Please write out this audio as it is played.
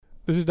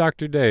This is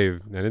Dr.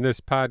 Dave, and in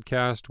this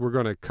podcast, we're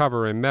going to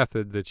cover a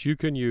method that you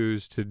can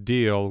use to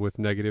deal with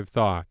negative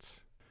thoughts.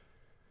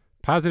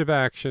 Positive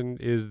action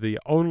is the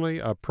only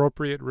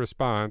appropriate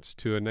response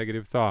to a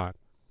negative thought.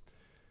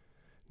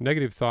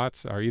 Negative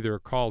thoughts are either a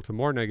call to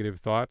more negative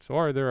thoughts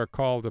or they're a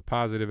call to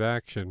positive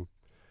action.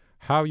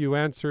 How you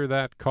answer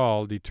that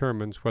call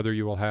determines whether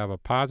you will have a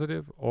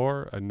positive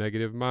or a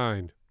negative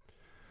mind.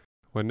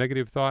 When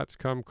negative thoughts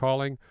come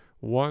calling,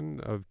 one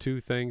of two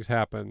things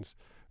happens.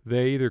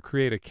 They either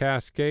create a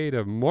cascade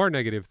of more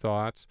negative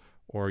thoughts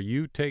or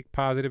you take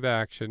positive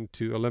action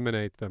to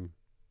eliminate them.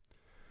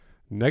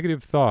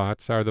 Negative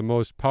thoughts are the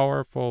most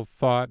powerful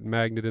thought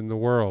magnet in the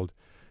world.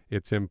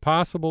 It's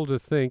impossible to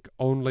think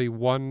only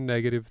one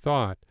negative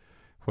thought.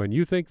 When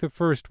you think the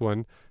first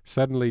one,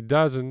 suddenly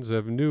dozens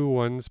of new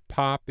ones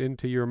pop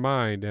into your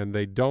mind and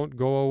they don't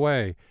go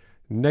away.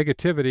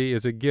 Negativity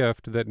is a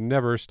gift that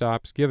never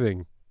stops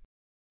giving.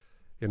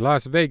 In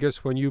Las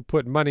Vegas, when you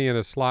put money in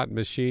a slot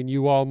machine,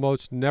 you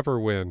almost never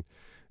win.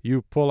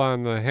 You pull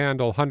on the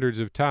handle hundreds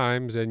of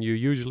times and you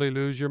usually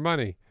lose your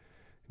money.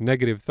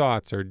 Negative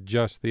thoughts are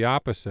just the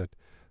opposite.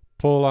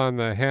 Pull on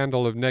the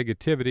handle of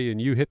negativity and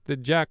you hit the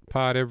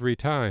jackpot every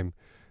time.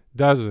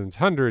 Dozens,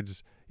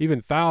 hundreds, even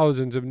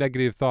thousands of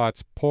negative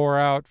thoughts pour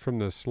out from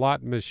the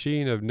slot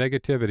machine of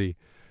negativity.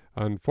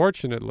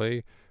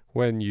 Unfortunately,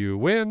 when you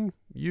win,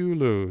 you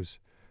lose.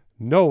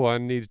 No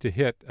one needs to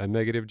hit a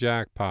negative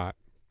jackpot.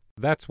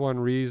 That's one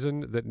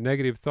reason that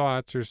negative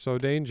thoughts are so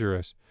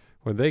dangerous.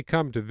 When they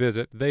come to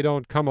visit, they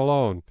don't come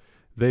alone.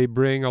 They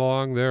bring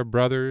along their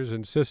brothers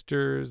and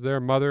sisters, their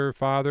mother,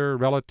 father,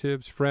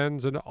 relatives,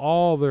 friends, and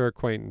all their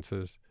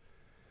acquaintances.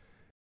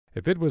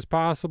 If it was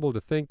possible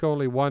to think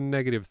only one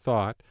negative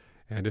thought,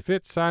 and if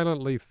it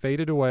silently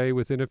faded away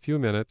within a few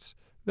minutes,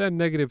 then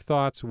negative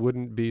thoughts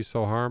wouldn't be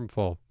so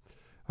harmful.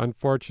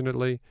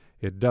 Unfortunately,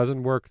 it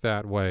doesn't work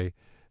that way.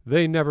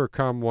 They never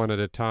come one at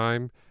a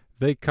time.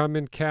 They come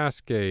in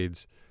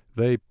cascades.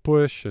 They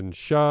push and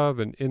shove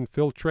and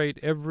infiltrate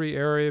every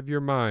area of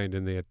your mind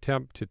in the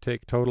attempt to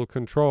take total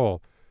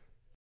control.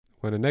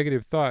 When a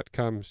negative thought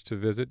comes to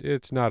visit,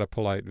 it's not a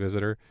polite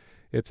visitor.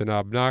 It's an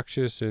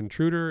obnoxious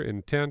intruder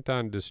intent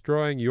on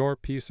destroying your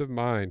peace of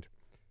mind.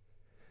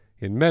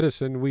 In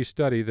medicine, we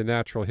study the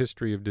natural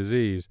history of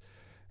disease.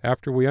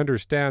 After we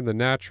understand the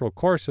natural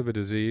course of a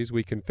disease,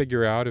 we can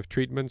figure out if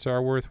treatments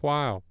are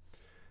worthwhile.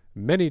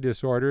 Many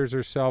disorders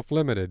are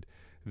self-limited.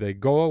 They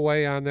go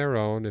away on their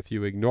own if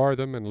you ignore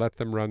them and let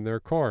them run their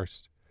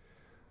course.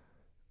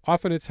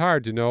 Often it's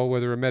hard to know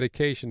whether a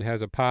medication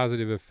has a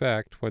positive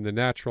effect when the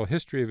natural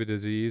history of a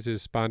disease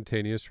is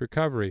spontaneous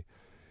recovery.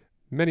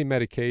 Many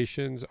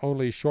medications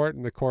only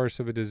shorten the course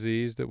of a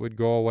disease that would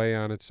go away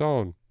on its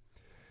own.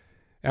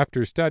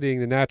 After studying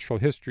the natural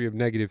history of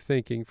negative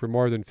thinking for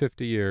more than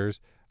 50 years,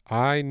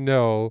 I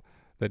know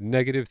that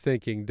negative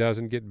thinking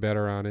doesn't get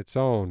better on its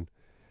own.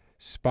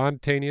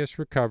 Spontaneous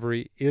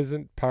recovery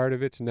isn't part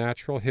of its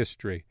natural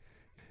history.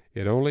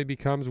 It only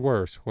becomes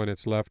worse when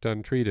it's left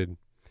untreated.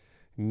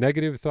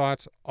 Negative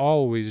thoughts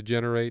always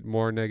generate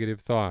more negative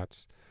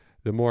thoughts.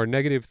 The more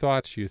negative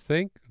thoughts you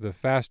think, the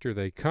faster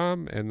they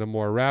come, and the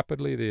more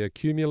rapidly they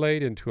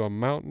accumulate into a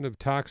mountain of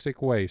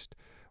toxic waste.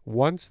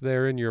 Once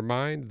they're in your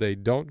mind, they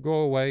don't go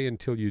away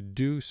until you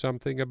do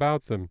something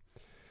about them.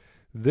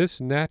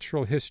 This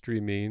natural history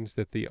means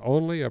that the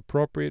only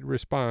appropriate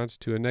response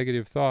to a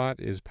negative thought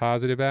is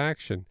positive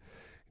action.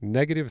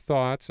 Negative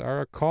thoughts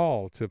are a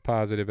call to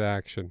positive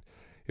action.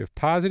 If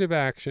positive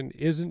action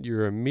isn't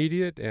your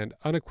immediate and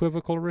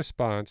unequivocal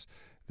response,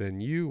 then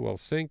you will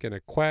sink in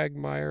a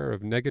quagmire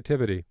of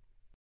negativity.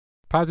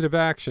 Positive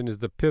action is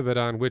the pivot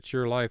on which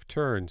your life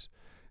turns.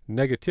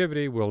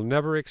 Negativity will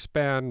never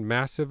expand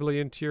massively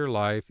into your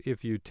life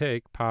if you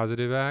take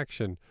positive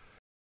action.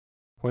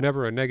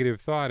 Whenever a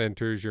negative thought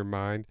enters your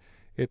mind,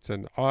 it's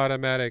an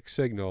automatic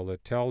signal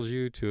that tells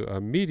you to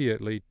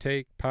immediately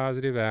take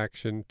positive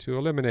action to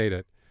eliminate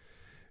it.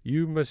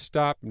 You must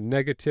stop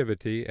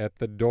negativity at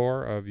the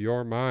door of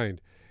your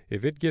mind.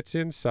 If it gets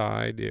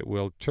inside, it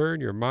will turn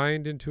your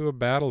mind into a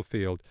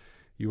battlefield.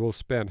 You will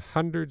spend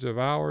hundreds of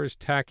hours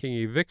tacking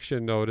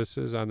eviction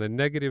notices on the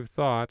negative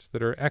thoughts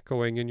that are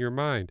echoing in your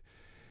mind.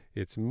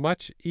 It's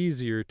much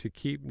easier to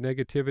keep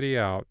negativity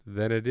out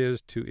than it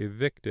is to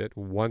evict it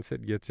once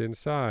it gets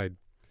inside.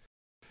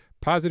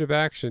 Positive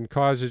action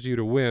causes you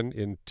to win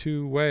in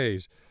two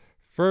ways.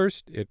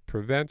 First, it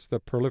prevents the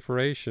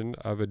proliferation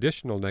of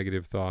additional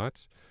negative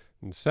thoughts.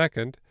 And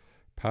second,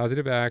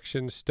 positive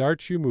action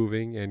starts you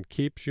moving and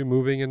keeps you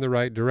moving in the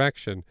right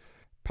direction.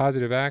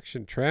 Positive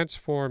action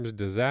transforms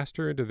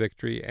disaster into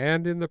victory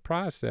and, in the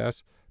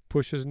process,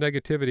 pushes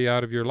negativity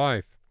out of your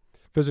life.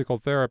 Physical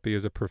therapy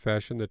is a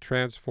profession that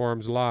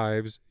transforms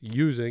lives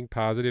using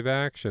positive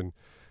action.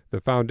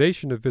 The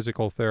foundation of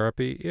physical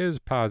therapy is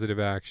positive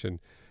action.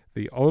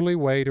 The only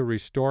way to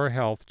restore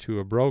health to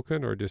a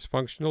broken or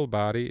dysfunctional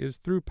body is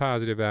through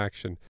positive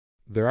action.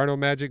 There are no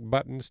magic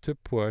buttons to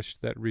push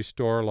that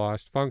restore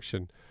lost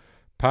function.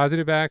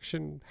 Positive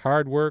action,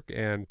 hard work,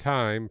 and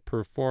time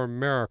perform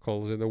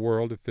miracles in the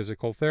world of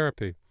physical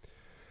therapy.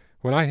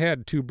 When I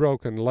had 2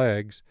 broken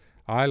legs,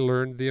 I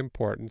learned the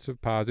importance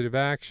of positive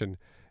action.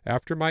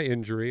 After my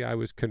injury, I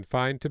was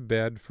confined to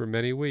bed for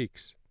many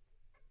weeks.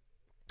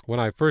 When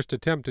I first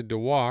attempted to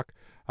walk,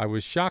 I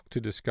was shocked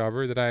to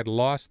discover that I had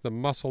lost the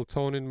muscle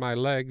tone in my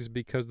legs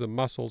because the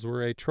muscles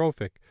were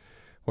atrophic.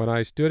 When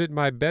I stood at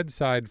my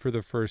bedside for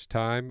the first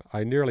time,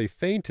 I nearly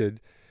fainted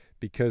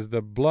because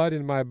the blood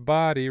in my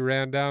body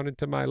ran down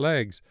into my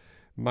legs.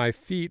 My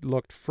feet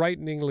looked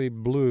frighteningly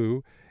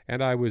blue,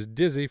 and I was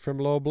dizzy from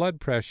low blood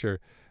pressure.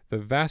 The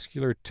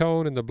vascular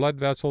tone in the blood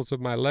vessels of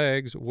my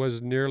legs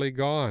was nearly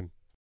gone.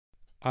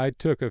 I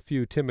took a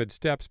few timid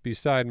steps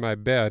beside my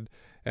bed,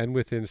 and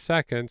within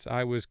seconds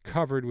I was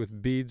covered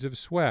with beads of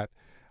sweat.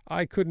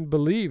 I couldn't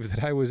believe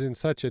that I was in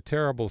such a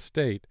terrible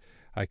state.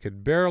 I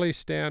could barely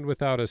stand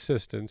without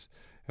assistance,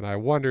 and I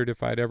wondered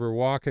if I'd ever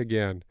walk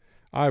again.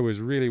 I was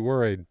really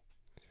worried.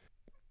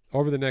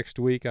 Over the next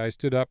week, I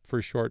stood up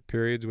for short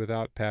periods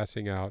without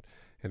passing out,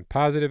 and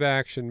positive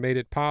action made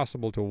it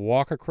possible to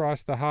walk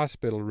across the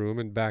hospital room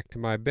and back to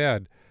my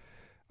bed.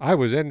 I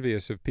was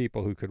envious of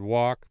people who could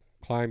walk,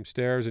 climb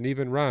stairs, and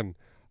even run.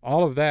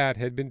 All of that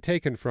had been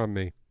taken from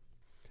me.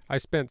 I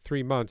spent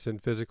 3 months in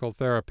physical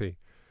therapy.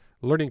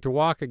 Learning to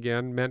walk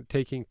again meant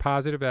taking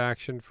positive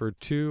action for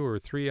 2 or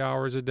 3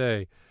 hours a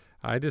day.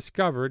 I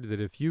discovered that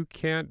if you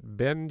can't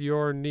bend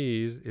your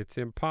knees, it's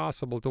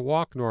impossible to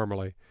walk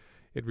normally.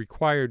 It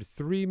required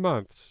 3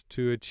 months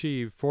to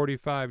achieve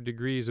 45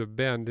 degrees of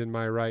bend in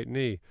my right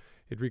knee.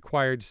 It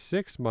required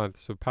 6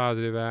 months of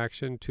positive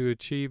action to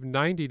achieve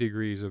 90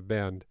 degrees of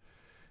bend.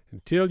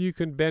 Until you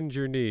can bend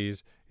your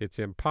knees, it's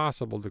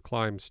impossible to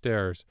climb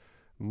stairs.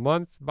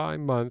 Month by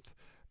month,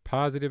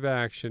 positive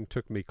action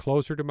took me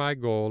closer to my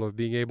goal of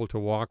being able to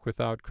walk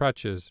without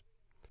crutches.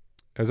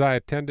 As I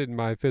attended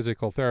my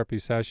physical therapy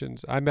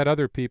sessions, I met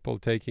other people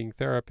taking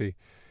therapy.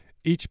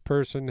 Each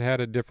person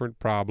had a different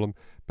problem,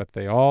 but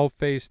they all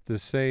faced the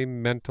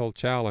same mental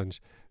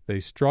challenge. They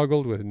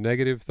struggled with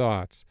negative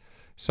thoughts.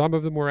 Some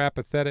of them were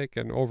apathetic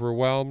and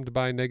overwhelmed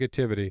by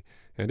negativity,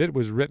 and it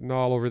was written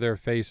all over their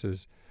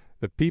faces.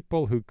 The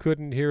people who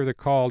couldn't hear the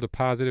call to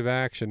positive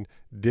action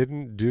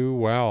didn't do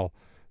well.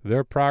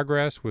 Their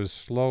progress was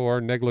slow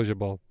or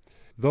negligible.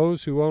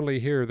 Those who only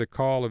hear the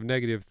call of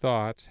negative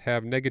thoughts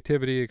have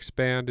negativity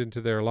expand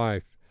into their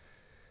life.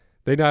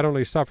 They not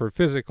only suffer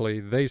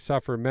physically, they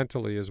suffer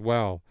mentally as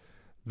well.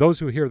 Those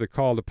who hear the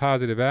call to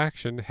positive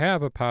action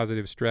have a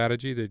positive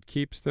strategy that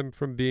keeps them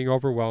from being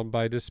overwhelmed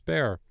by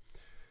despair.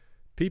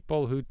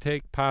 People who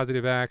take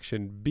positive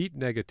action beat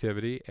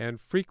negativity,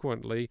 and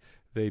frequently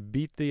they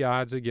beat the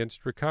odds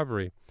against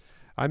recovery.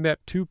 I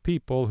met 2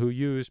 people who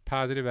used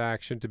positive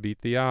action to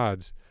beat the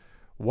odds.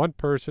 One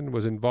person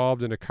was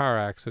involved in a car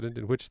accident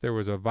in which there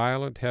was a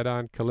violent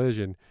head-on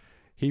collision.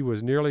 He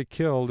was nearly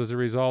killed as a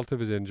result of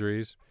his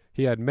injuries.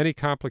 He had many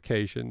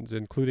complications,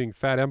 including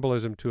fat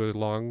embolism to his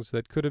lungs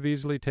that could have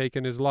easily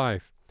taken his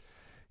life.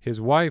 His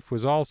wife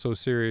was also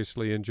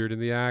seriously injured in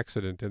the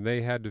accident, and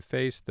they had to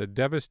face the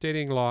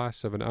devastating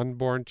loss of an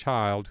unborn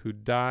child who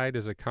died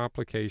as a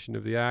complication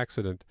of the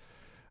accident.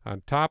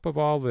 On top of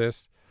all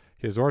this,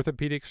 his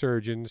orthopedic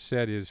surgeon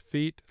said his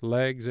feet,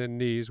 legs, and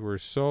knees were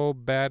so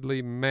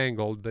badly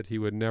mangled that he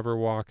would never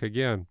walk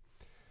again.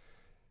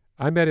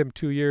 I met him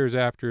 2 years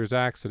after his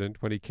accident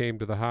when he came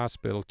to the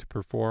hospital to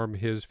perform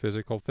his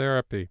physical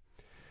therapy.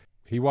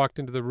 He walked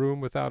into the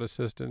room without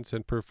assistance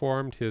and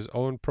performed his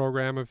own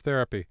program of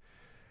therapy.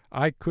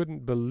 I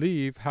couldn't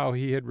believe how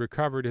he had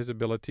recovered his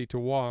ability to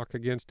walk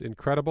against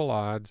incredible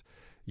odds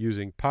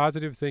using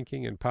positive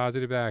thinking and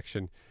positive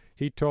action.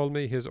 He told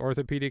me his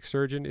orthopedic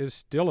surgeon is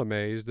still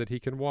amazed that he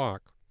can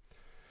walk.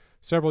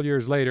 Several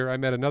years later, I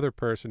met another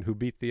person who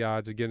beat the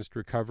odds against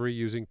recovery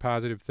using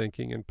positive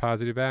thinking and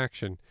positive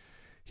action.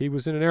 He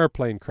was in an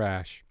airplane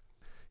crash.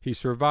 He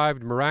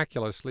survived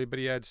miraculously, but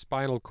he had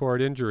spinal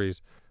cord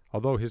injuries.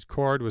 Although his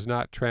cord was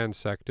not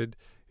transected,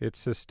 it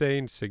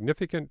sustained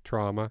significant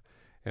trauma,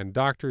 and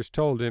doctors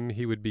told him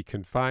he would be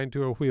confined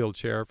to a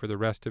wheelchair for the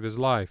rest of his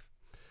life.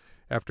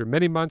 After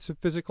many months of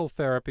physical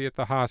therapy at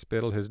the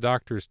hospital, his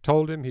doctors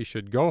told him he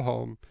should go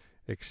home,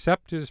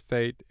 accept his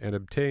fate, and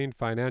obtain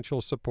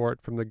financial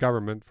support from the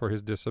government for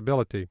his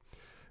disability.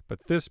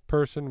 But this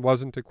person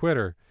wasn't a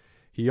quitter.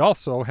 He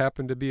also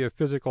happened to be a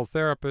physical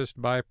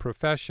therapist by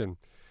profession.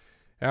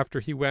 After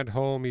he went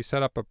home, he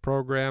set up a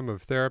program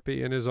of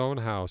therapy in his own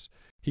house.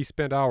 He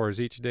spent hours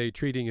each day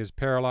treating his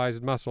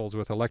paralyzed muscles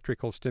with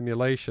electrical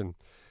stimulation.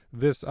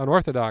 This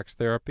unorthodox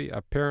therapy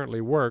apparently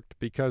worked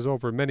because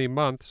over many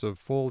months of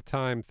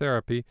full-time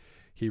therapy,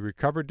 he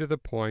recovered to the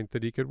point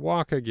that he could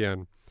walk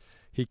again.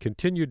 He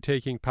continued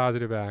taking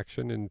positive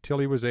action until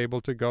he was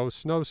able to go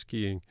snow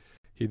skiing.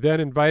 He then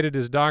invited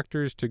his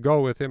doctors to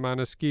go with him on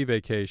a ski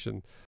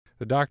vacation.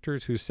 The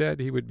doctors who said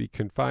he would be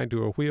confined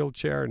to a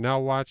wheelchair now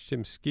watched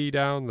him ski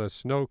down the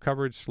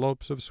snow-covered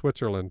slopes of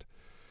Switzerland.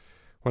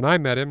 When I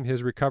met him,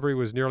 his recovery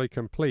was nearly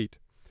complete.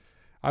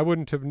 I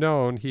wouldn't have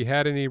known he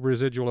had any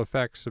residual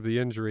effects of the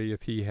injury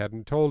if he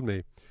hadn't told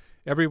me.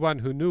 Everyone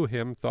who knew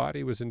him thought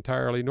he was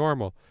entirely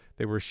normal.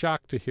 They were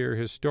shocked to hear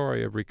his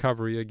story of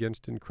recovery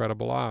against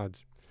incredible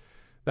odds.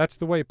 That's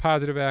the way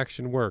positive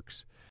action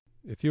works.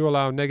 If you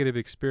allow negative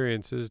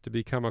experiences to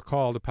become a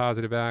call to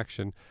positive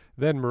action,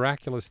 then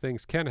miraculous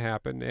things can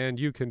happen and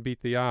you can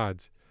beat the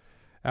odds.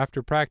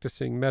 After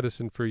practicing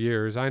medicine for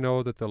years, I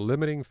know that the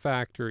limiting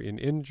factor in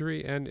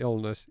injury and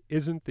illness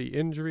isn't the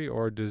injury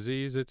or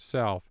disease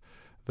itself.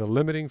 The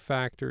limiting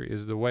factor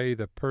is the way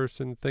the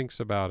person thinks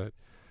about it.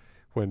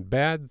 When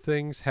bad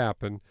things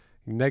happen,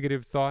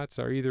 negative thoughts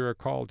are either a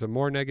call to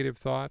more negative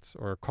thoughts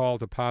or a call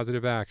to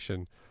positive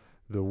action.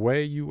 The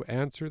way you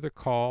answer the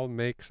call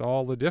makes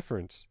all the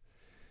difference.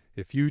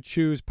 If you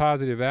choose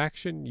positive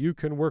action, you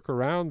can work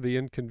around the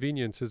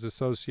inconveniences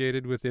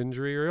associated with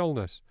injury or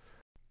illness.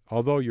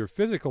 Although your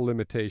physical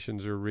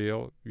limitations are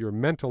real, your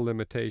mental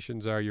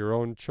limitations are your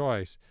own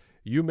choice.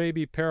 You may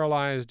be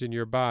paralyzed in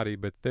your body,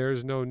 but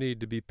there's no need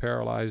to be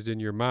paralyzed in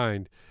your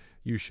mind.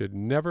 You should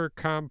never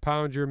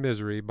compound your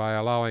misery by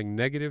allowing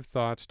negative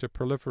thoughts to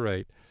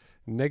proliferate.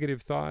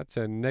 Negative thoughts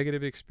and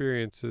negative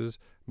experiences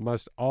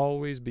must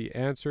always be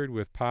answered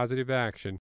with positive action.